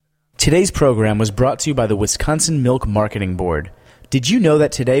Today's program was brought to you by the Wisconsin Milk Marketing Board. Did you know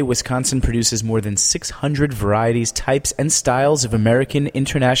that today Wisconsin produces more than 600 varieties, types, and styles of American,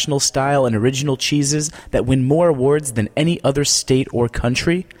 international style, and original cheeses that win more awards than any other state or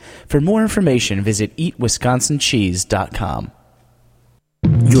country? For more information, visit eatwisconsincheese.com.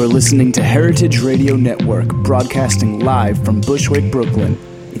 You're listening to Heritage Radio Network, broadcasting live from Bushwick, Brooklyn.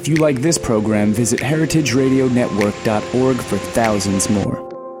 If you like this program, visit heritageradionetwork.org for thousands more.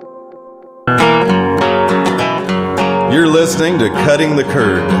 You're listening to Cutting the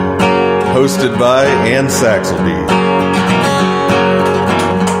Curd, hosted by Ann Saxelby.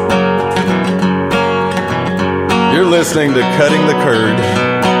 You're listening to Cutting the Curd,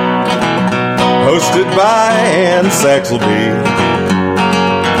 hosted by Ann Saxelby.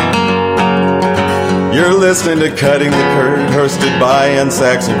 You're listening to Cutting the Curd, hosted by Ann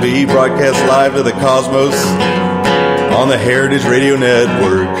Saxelby, broadcast live to the cosmos on the Heritage Radio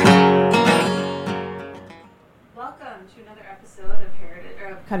Network.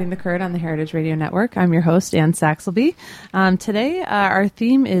 Cutting the Curd on the Heritage Radio Network. I'm your host, Ann Saxelby. Today, our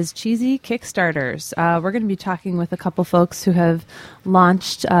theme is cheesy Kickstarters. We're going to be talking with a couple folks who have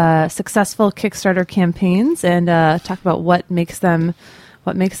launched successful Kickstarter campaigns and talk about what makes them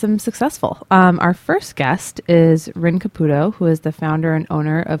successful. Our first guest is Rin Caputo, who is the founder and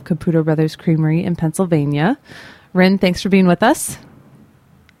owner of Caputo Brothers Creamery in Pennsylvania. Rin, thanks for being with us.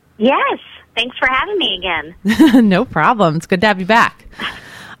 Yes, thanks for having me again. No problem. It's good to have you back.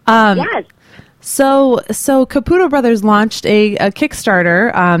 Yes. So Caputo Brothers launched a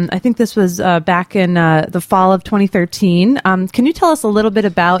Kickstarter. I think this was back in the fall of 2013. Can you tell us a little bit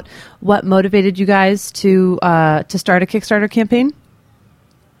about what motivated you guys to start a Kickstarter campaign?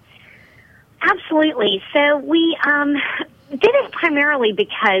 Absolutely. So we did it primarily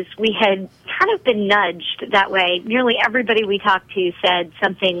because we had kind of been nudged that way. Nearly everybody we talked to said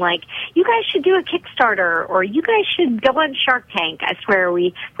something like, you guys should do a Kickstarter, or you guys should go on Shark Tank. I swear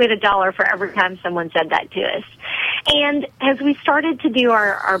we had $1 for every time someone said that to us. And as we started to do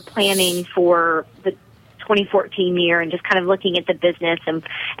our planning for the 2014 year and just kind of looking at the business and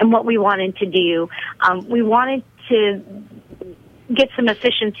what we wanted to do, we wanted to get some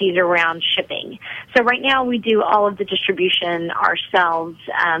efficiencies around shipping. So right now we do all of the distribution ourselves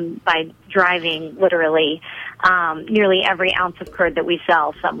by driving literally nearly every ounce of curd that we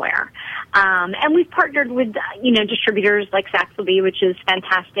sell somewhere. And we've partnered with, distributors like Saxelby, which is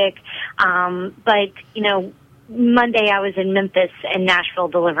fantastic. But, Monday I was in Memphis and Nashville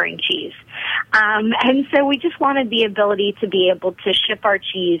delivering cheese. And so we just wanted the ability to be able to ship our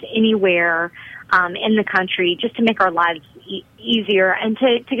cheese anywhere in the country, just to make our lives easier and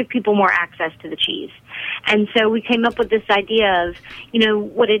to give people more access to the cheese. And so we came up with this idea of,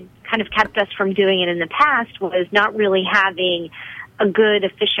 what had kind of kept us from doing it in the past was not really having a good,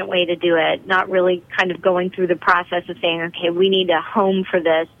 efficient way to do it, not really kind of going through the process of saying, okay, we need a home for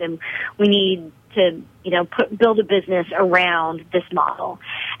this and we need to, build a business around this model.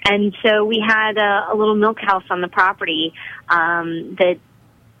 And so we had a little milk house on the property that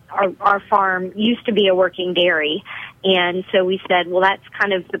our farm used to be a working dairy, and so we said, well, that's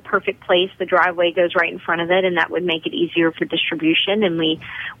kind of the perfect place. The driveway goes right in front of it, and that would make it easier for distribution. And we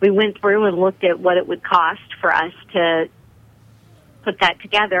went through and looked at what it would cost for us to put that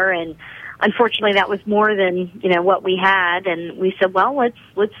together, and unfortunately, that was more than what we had. And we said, well, let's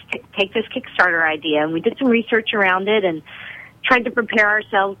take this Kickstarter idea, and we did some research around it and tried to prepare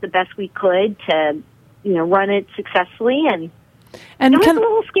ourselves the best we could to run it successfully. And it was a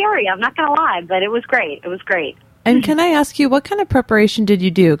little scary, I'm not going to lie, but it was great. It was great. And can I ask you, what kind of preparation did you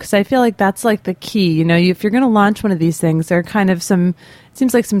do? Because I feel like that's like the key. If you're going to launch one of these things, there are kind of it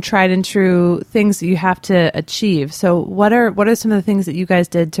seems like some tried and true things that you have to achieve. So what are some of the things that you guys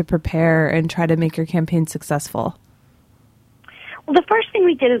did to prepare and try to make your campaign successful? Well, the first thing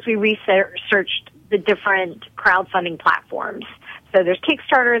we did is we researched the different crowdfunding platforms. So there's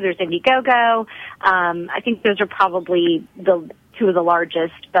Kickstarter, there's Indiegogo. I think those are probably the two of the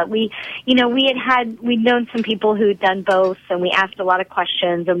largest. But we'd known some people who'd done both, and we asked a lot of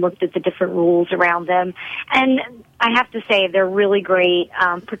questions and looked at the different rules around them. And I have to say they're really great,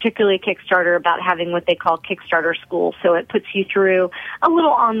 particularly Kickstarter, about having what they call Kickstarter School. So it puts you through a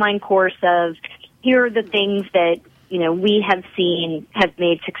little online course of here are the things that we have seen have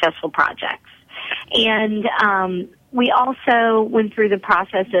made successful projects. And we also went through the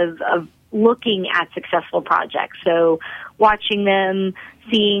process of looking at successful projects. So watching them,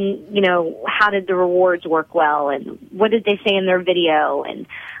 seeing, how did the rewards work well, and what did they say in their video, and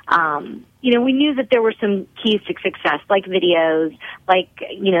we knew that there were some keys to success, like videos, like,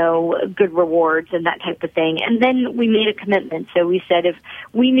 good rewards and that type of thing. And then we made a commitment. So we said if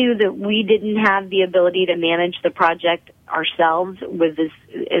we knew that we didn't have the ability to manage the project ourselves with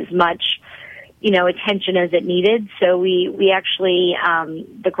as much, attention as it needed. So we actually,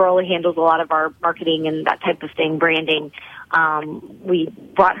 the girl who handles a lot of our marketing and that type of thing, branding, we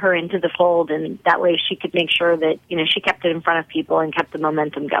brought her into the fold, and that way she could make sure that, she kept it in front of people and kept the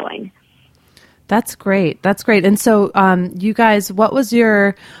momentum going. That's great. That's great. And so, you guys, what was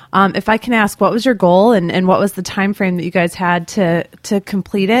your, if I can ask, what was your goal and what was the time frame that you guys had to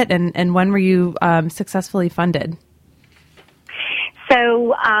complete it, and when were you successfully funded?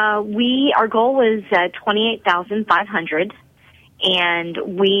 So our goal was $28,500, and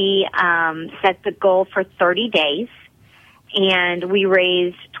we set the goal for 30 days, and we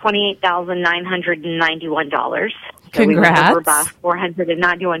raised $28,991. Congrats! So we went over about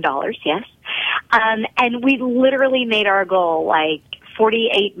 $491. Yes, and we literally made our goal like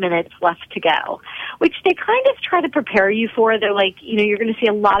 48 minutes left to go, which they kind of try to prepare you for. They're like, you're going to see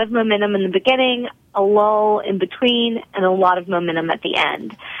a lot of momentum in the beginning, a lull in between, and a lot of momentum at the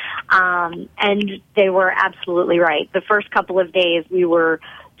end. And they were absolutely right. The first couple of days, we were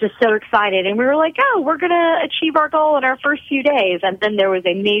just so excited, and we were like, oh, we're going to achieve our goal in our first few days. And then there was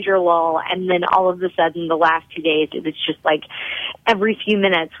a major lull, and then all of a sudden, the last 2 days, it was just like every few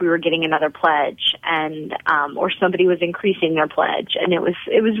minutes we were getting another pledge, and or somebody was increasing their pledge, and it was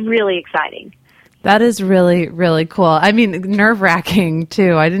really exciting. That is really, really cool. I mean, nerve-wracking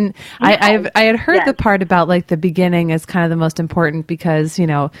too. I had heard the part about like the beginning is kind of the most important because,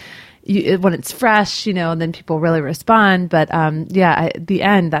 when it's fresh, and then people really respond. But the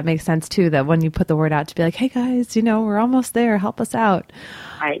end, that makes sense too, that when you put the word out to be like, hey guys, we're almost there, help us out.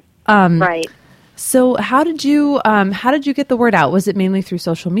 Right. Right. So how did you get the word out? Was it mainly through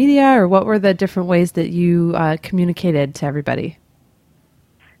social media, or what were the different ways that you communicated to everybody?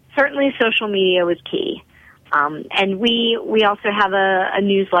 Certainly social media was key. And we also have a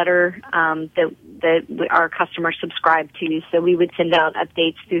newsletter that our customers subscribe to, so we would send out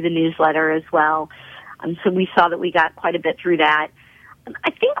updates through the newsletter as well. So we saw that we got quite a bit through that.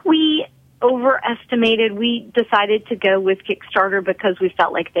 I think we overestimated. We decided to go with Kickstarter because we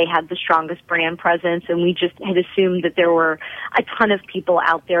felt like they had the strongest brand presence, and we just had assumed that there were a ton of people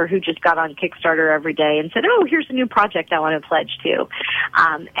out there who just got on Kickstarter every day and said, oh, here's a new project I want to pledge to.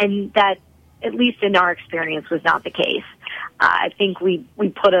 And that, at least in our experience, was not the case. I think we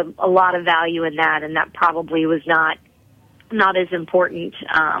put a lot of value in that, and that probably was not as important.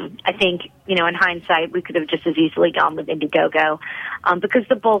 I think, in hindsight, we could have just as easily gone with Indiegogo, because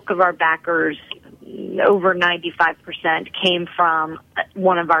the bulk of our backers, over 95%, came from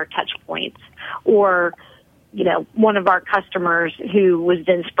one of our touch points or, one of our customers who was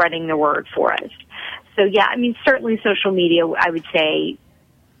then spreading the word for us. So, yeah, I mean, certainly social media, I would say,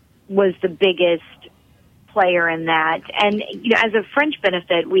 was the biggest player in that. And, as a fringe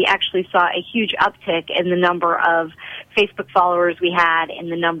benefit, we actually saw a huge uptick in the number of Facebook followers we had, in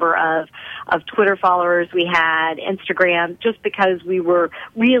the number of Twitter followers we had, Instagram, just because we were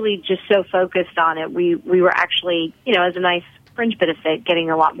really just so focused on it. We were actually, as a nice fringe benefit, getting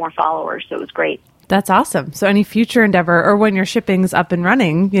a lot more followers, so it was great. That's awesome. So any future endeavor, or when your shipping's up and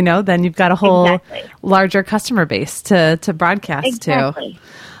running, then you've got a whole larger customer base to broadcast to.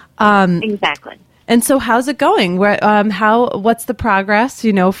 Exactly. And so how's it going? What's the progress,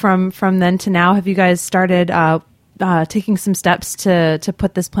 from then to now? Have you guys started taking some steps to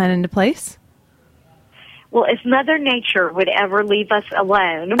put this plan into place? Well, if Mother Nature would ever leave us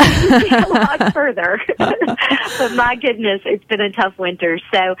alone, we would be a lot further. But my goodness, it's been a tough winter.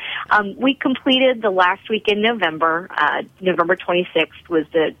 So we completed the last week in November. November 26th was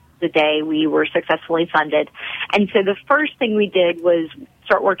the day we were successfully funded. And so the first thing we did was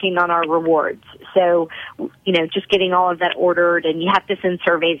start working on our rewards. So, just getting all of that ordered, and you have to send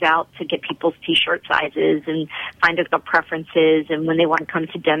surveys out to get people's T-shirt sizes and find out their preferences and when they want to come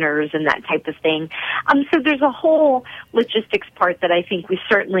to dinners and that type of thing. So there's a whole logistics part that I think we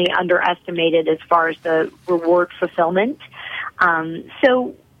certainly underestimated as far as the reward fulfillment.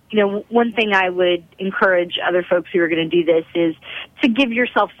 One thing I would encourage other folks who are going to do this is to give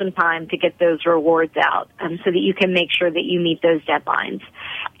yourself some time to get those rewards out, so that you can make sure that you meet those deadlines.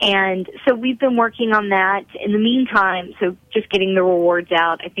 And so we've been working on that. In the meantime, so just getting the rewards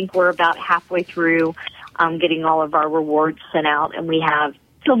out, I think we're about halfway through getting all of our rewards sent out, and we have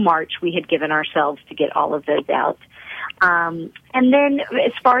till March we had given ourselves to get all of those out. And then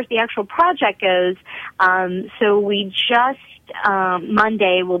as far as the actual project goes, so we just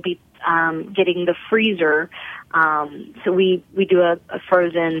Monday, we'll be getting the freezer. So we do a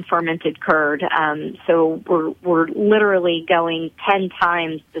frozen fermented curd. So we're literally going 10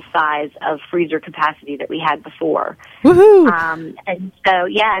 times the size of freezer capacity that we had before. Woohoo! And so,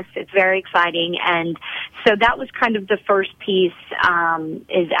 yes, it's very exciting. And so that was kind of the first piece,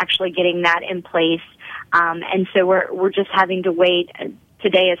 is actually getting that in place. And so we're just having to wait.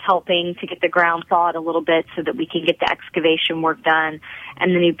 Today is helping to get the ground thawed a little bit so that we can get the excavation work done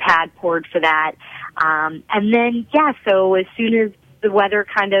and the new pad poured for that. And then, so as soon as the weather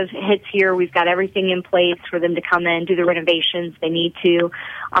kind of hits here, we've got everything in place for them to come in, do the renovations they need to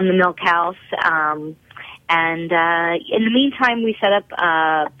on the milk house. And in the meantime, we set up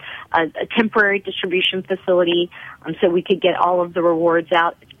a temporary distribution facility so we could get all of the rewards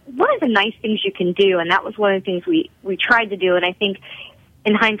out. One of the nice things you can do, and that was one of the things we tried to do, and I think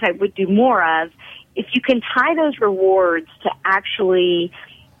in hindsight would do more of, if you can tie those rewards to actually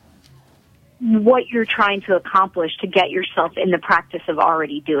what you're trying to accomplish to get yourself in the practice of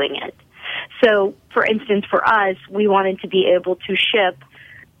already doing it. So, for instance, for us, we wanted to be able to ship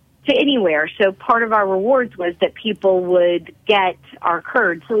to anywhere. So part of our rewards was that people would get our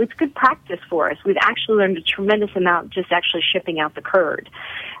curd. So it's good practice for us. We've actually learned a tremendous amount just actually shipping out the curd,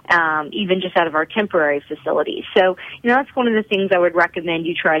 even just out of our temporary facility. So, that's one of the things I would recommend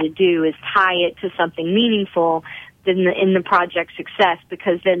you try to do, is tie it to something meaningful in the project success,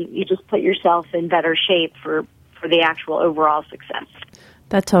 because then you just put yourself in better shape for the actual overall success.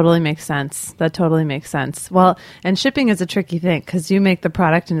 That totally makes sense. Well, and shipping is a tricky thing because you make the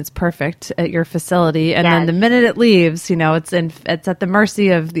product and it's perfect at your facility, and then the minute it leaves, it's at the mercy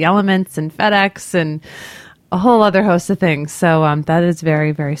of the elements and FedEx and a whole other host of things. So that is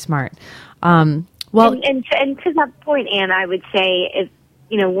very, very smart. And to that point, Anne, I would say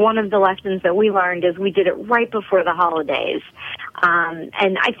one of the lessons that we learned is we did it right before the holidays.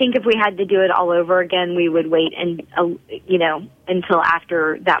 And I think if we had to do it all over again, we would wait until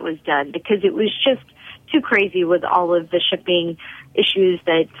after that was done, because it was just too crazy with all of the shipping issues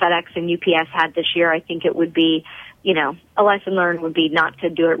that FedEx and UPS had this year. I think it would be, a lesson learned would be not to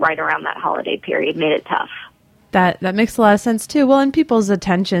do it right around that holiday period. Made it tough. That makes a lot of sense too. Well, and people's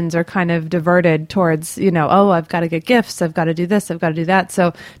attentions are kind of diverted towards, I've got to get gifts, I've got to do this, I've got to do that.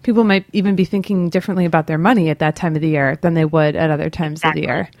 So people might even be thinking differently about their money at that time of the year than they would at other times of the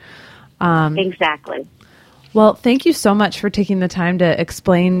year. Exactly. Well, thank you so much for taking the time to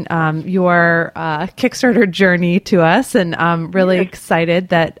explain your Kickstarter journey to us. And I'm really excited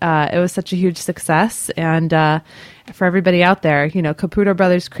that it was such a huge success. And for everybody out there, Caputo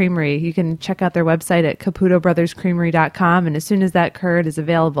Brothers Creamery, you can check out their website at CaputoBrothersCreamery.com. And as soon as that curd is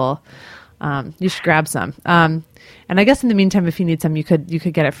available, you should grab some. And I guess in the meantime, if you need some, you could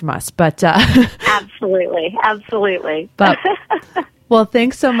get it from us. But absolutely. But well,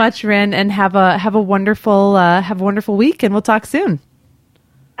 thanks so much, Rin, and have a wonderful week, and we'll talk soon.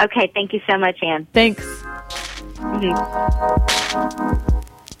 Okay, thank you so much, Anne. Thanks.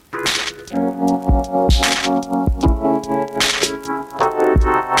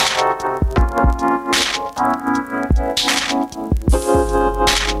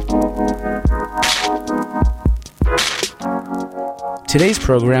 Today's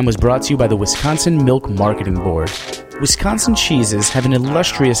program was brought to you by the Wisconsin Milk Marketing Board. Wisconsin cheeses have an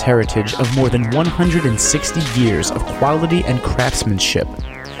illustrious heritage of more than 160 years of quality and craftsmanship.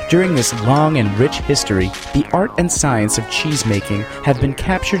 During this long and rich history, the art and science of cheesemaking have been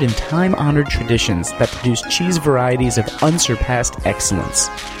captured in time-honored traditions that produce cheese varieties of unsurpassed excellence.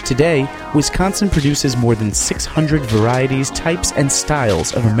 Today, Wisconsin produces more than 600 varieties, types, and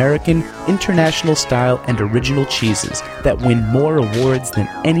styles of American, international style, and original cheeses that win more awards than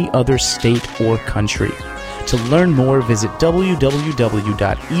any other state or country. To learn more, visit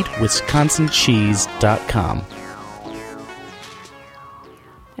www.eatwisconsincheese.com.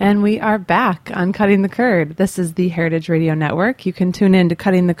 And we are back on Cutting the Curd. This is the Heritage Radio Network. You can tune in to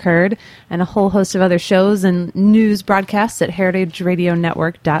Cutting the Curd and a whole host of other shows and news broadcasts at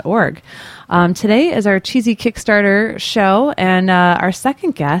heritageradionetwork.org. Today is our Cheesy Kickstarter show, and our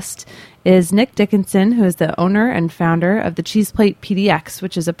second guest is Nick Dickinson, who is the owner and founder of the Cheese Plate PDX,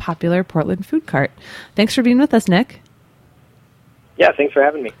 which is a popular Portland food cart. Thanks for being with us, Nick. Yeah, thanks for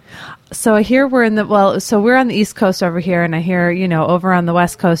having me. So I hear we're on the East Coast over here, and I hear, over on the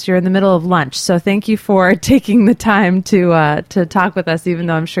West Coast, you're in the middle of lunch. So thank you for taking the time to talk with us, even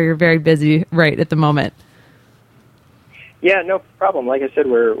though I'm sure you're very busy right at the moment. Yeah, no problem. Like I said,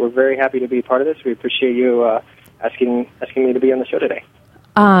 we're very happy to be part of this. We appreciate you asking me to be on the show today.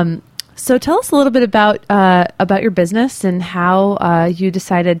 So tell us a little bit about your business and how you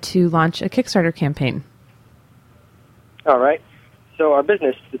decided to launch a Kickstarter campaign. All right. So our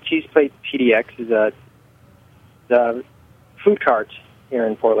business, the Cheese Plate PDX, is the food cart here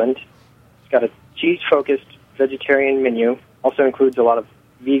in Portland. It's got a cheese-focused vegetarian menu. Also includes a lot of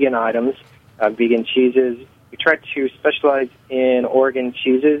vegan items, vegan cheeses. We try to specialize in Oregon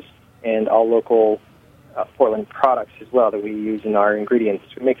cheeses and all local Portland products as well that we use in our ingredients.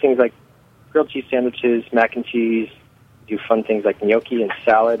 We make things like grilled cheese sandwiches, mac and cheese. We do fun things like gnocchi and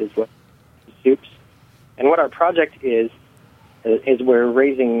salad as well as soups. And what our project is we're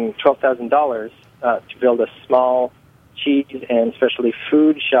raising $12,000 to build a small cheese and specialty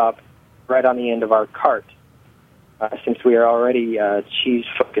food shop right on the end of our cart. Since we are already a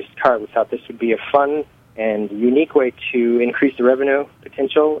cheese-focused cart, we thought this would be a fun and unique way to increase the revenue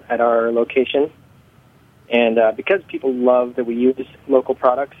potential at our location. And because people love that we use local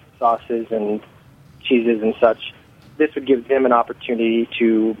products, sauces and cheeses and such, this would give them an opportunity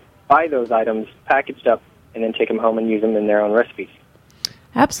to buy those items packaged up and then take them home and use them in their own recipes.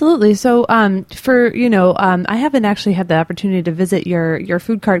 Absolutely. So, I haven't actually had the opportunity to visit your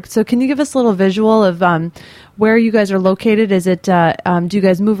food cart. So, can you give us a little visual of where you guys are located? Is it do you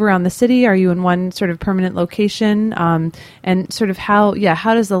guys move around the city? Are you in one sort of permanent location? And sort of how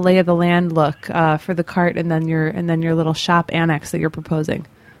does the lay of the land look for the cart and then your little shop annex that you're proposing?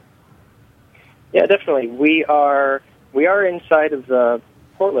 Yeah, definitely. We are inside of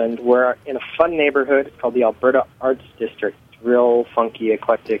Portland. We're in a fun neighborhood. It's called the Alberta Arts District. Real funky,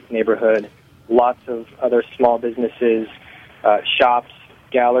 eclectic neighborhood. Lots of other small businesses, shops,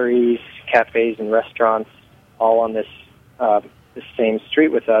 galleries, cafes, and restaurants, all on this same street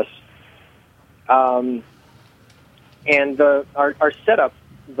with us. And our setup,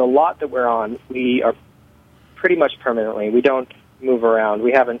 the lot that we're on, we are pretty much permanently. We don't move around.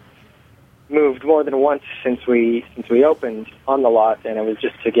 We haven't moved more than once since we opened on the lot, and it was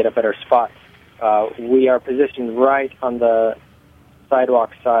just to get a better spot. We are positioned right on the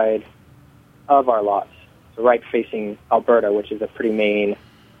sidewalk side of our lots, so right facing Alberta, which is a pretty main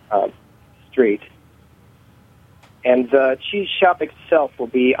street. And the cheese shop itself will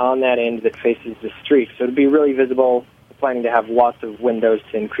be on that end that faces the street, so it'll be really visible. We're planning to have lots of windows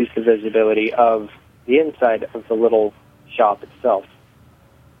to increase the visibility of the inside of the little shop itself.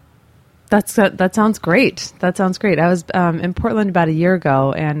 That sounds great. That sounds great. I was in Portland about a year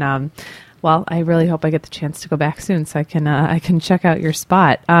ago, and I really hope I get the chance to go back soon so I can check out your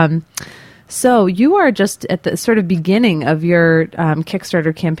spot. So you are just at the sort of beginning of your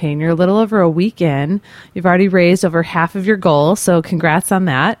Kickstarter campaign. You're a little over a week in. You've already raised over half of your goal, so congrats on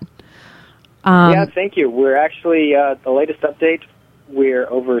that. Yeah, thank you. We're actually, the latest update, we're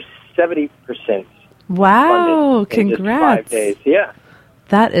over 70%. Wow, congrats. In just 5 days, yeah.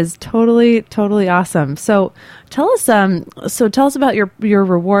 That is totally, totally awesome. So tell us about your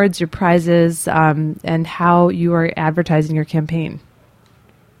rewards, your prizes, and how you are advertising your campaign.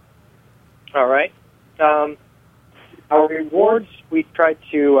 All right. Our rewards, we tried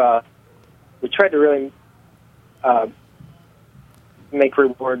to really make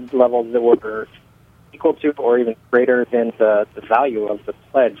reward levels that were equal to or even greater than the value of the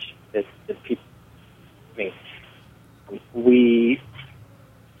pledge that people make.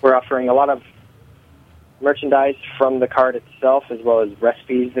 We're offering a lot of merchandise from the cart itself, as well as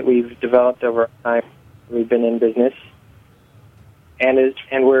recipes that we've developed over time we've been in business. And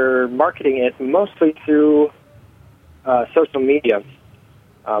we're marketing it mostly through social media.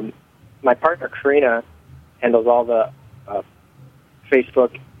 My partner, Karina, handles all the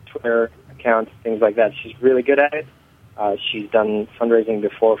Facebook, Twitter accounts, things like that. She's really good at it. She's done fundraising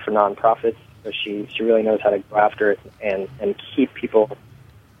before for nonprofits, so she really knows how to go after it and keep people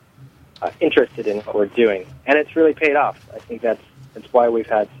interested in what we're doing, and it's really paid off. I think that's why we've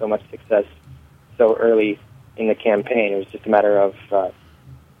had so much success so early in the campaign. It was just a matter of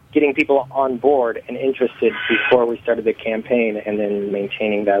getting people on board and interested before we started the campaign, and then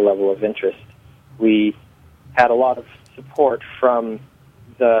maintaining that level of interest. We had a lot of support from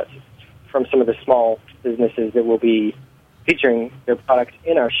some of the small businesses that will be featuring their products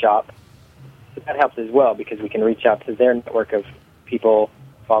in our shop. So that helps as well, because we can reach out to their network of people,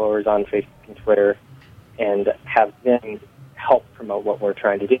 followers on Facebook and Twitter, and have them help promote what we're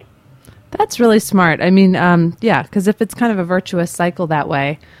trying to do. That's really smart. I mean, because if it's kind of a virtuous cycle that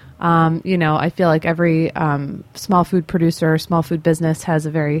way, I feel like every small food producer or small food business has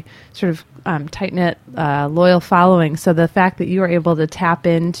a very sort of tight-knit, loyal following. So the fact that you are able to tap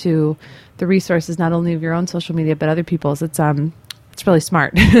into the resources not only of your own social media but other people's, it's really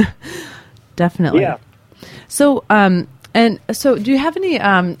smart. Definitely. Yeah. So And so do you have any,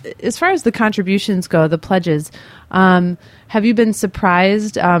 as far as the contributions go, the pledges, have you been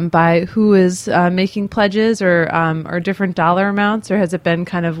surprised by who is making pledges or different dollar amounts, or has it been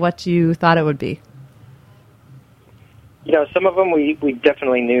kind of what you thought it would be? You know, some of them we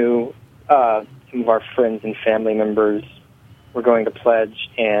definitely knew. Some of our friends and family members were going to pledge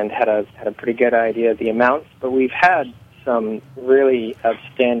and had a pretty good idea of the amounts, but we've had some really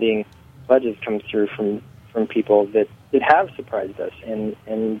outstanding pledges come through from people that have surprised us, and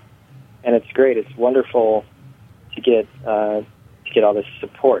it's great. It's wonderful to get all this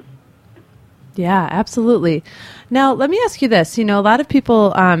support. Yeah, absolutely. Now, let me ask you this. You know, a lot of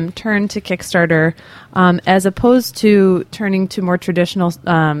people turn to Kickstarter as opposed to turning to more traditional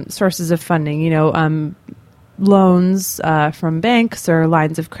sources of funding, you know, loans from banks or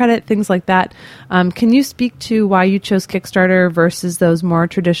lines of credit, things like that. Can you speak to why you chose Kickstarter versus those more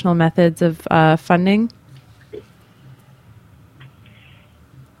traditional methods of funding?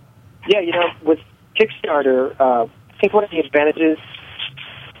 Yeah, you know, with Kickstarter, I think one of the advantages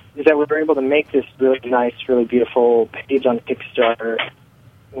is that we were able to make this really nice, really beautiful page on Kickstarter.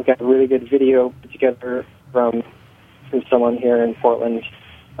 We got a really good video put together from someone here in Portland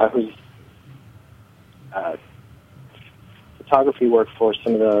who's photography work for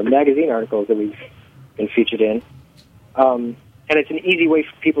some of the magazine articles that we've been featured in. And it's an easy way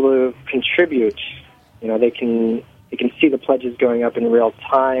for people to contribute. You know, they can see the pledges going up in real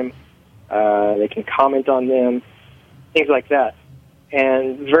time. They can comment on them, things like that.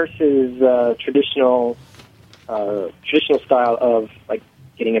 And versus traditional style of like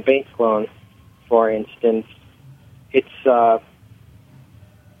getting a bank loan, for instance, it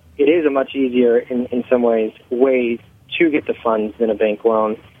is a much easier in some ways way to get the funds than a bank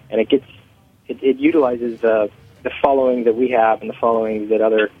loan, and it utilizes the following that we have and the following that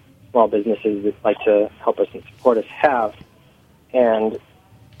other small businesses that like to help us and support us have, and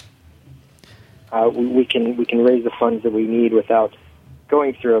we can raise the funds that we need without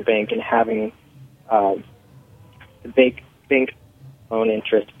going through a bank and having the bank loan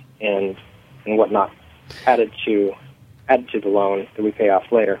interest and whatnot added to the loan that we pay off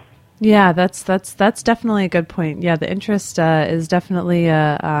later. Yeah, that's definitely a good point. Yeah, the interest is definitely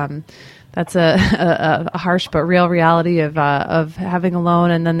that's a harsh but real reality of having a loan.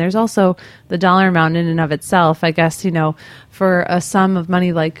 And then there's also the dollar amount in and of itself. I guess, you know, for a sum of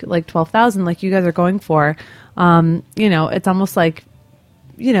money like $12,000, like you guys are going for, you know, it's almost like,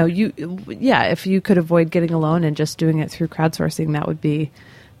 you know, if you could avoid getting a loan and just doing it through crowdsourcing, that would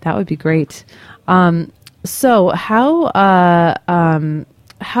be great. So how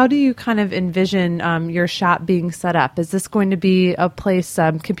do you kind of envision your shop being set up? Is this going to be a place?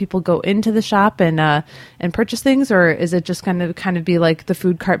 Can people go into the shop and purchase things, or is it just kind of be like the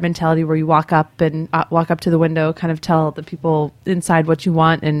food cart mentality where you walk up to the window, kind of tell the people inside what you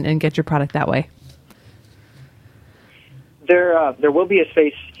want and get your product that way? There will be a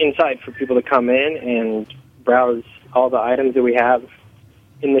space inside for people to come in and browse all the items that we have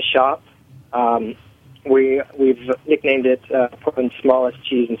in the shop. We've nicknamed it Portland's smallest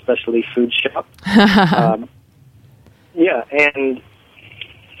cheese and specialty food shop. Yeah, and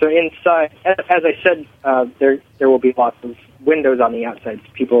so inside, as I said, there will be lots of windows on the outside,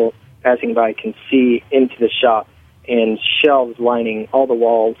 so people passing by can see into the shop, and shelves lining all the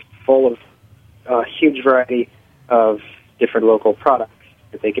walls full of a huge variety of different local products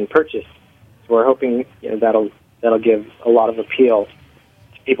that they can purchase. So we're hoping, you know, that'll give a lot of appeal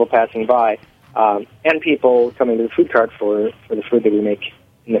to people passing by. And people coming to the food cart for the food that we make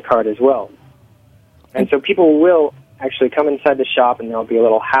in the cart as well. And so people will actually come inside the shop, and there'll be a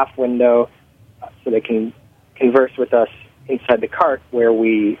little half window so they can converse with us inside the cart where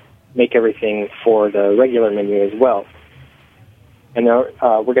we make everything for the regular menu as well. And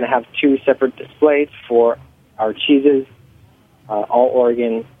we're going to have two separate displays for our cheeses, all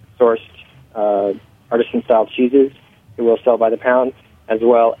Oregon-sourced artisan-style cheeses that we'll sell by the pound, as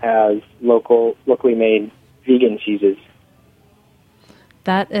well as locally made vegan cheeses.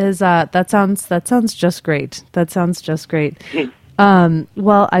 That sounds just great. That sounds just great.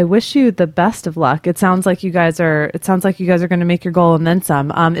 Well, I wish you the best of luck. It sounds like you guys are going to make your goal and then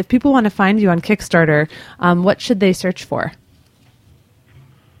some. If people want to find you on Kickstarter, what should they search for?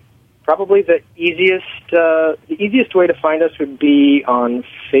 Probably the easiest way to find us would be on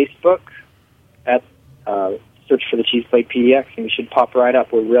Facebook at search for the Cheese Plate PDX, and we should pop right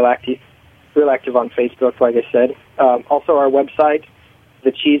up. We're real active on Facebook, like I said. Also, our website,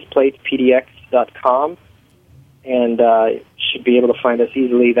 thecheeseplatepdx.com, and should be able to find us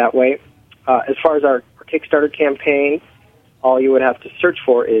easily that way. As far as our Kickstarter campaign, all you would have to search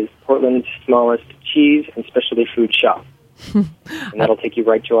for is Portland's smallest cheese and specialty food shop. and that'll take you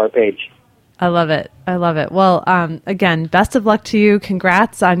right to our page. I love it. I love it. Well, again, best of luck to you.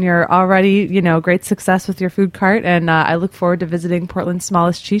 Congrats on your already, great success with your food cart. And I look forward to visiting Portland's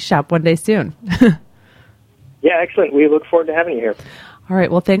smallest cheese shop one day soon. Yeah, excellent. We look forward to having you here. All right.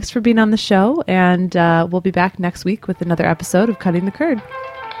 Well, thanks for being on the show. And we'll be back next week with another episode of Cutting the Curd.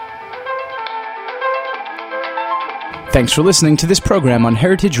 Thanks for listening to this program on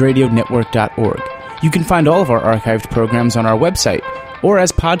heritageradionetwork.org. You can find all of our archived programs on our website or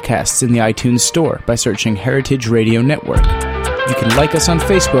as podcasts in the iTunes Store by searching Heritage Radio Network. You can like us on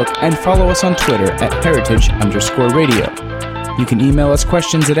Facebook and follow us on Twitter at heritage_radio. You can email us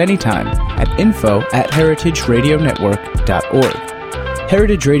questions at any time at info@heritageradionetwork.org.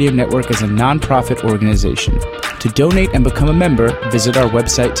 Heritage Radio Network is a nonprofit organization. To donate and become a member, visit our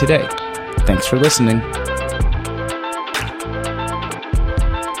website today. Thanks for listening.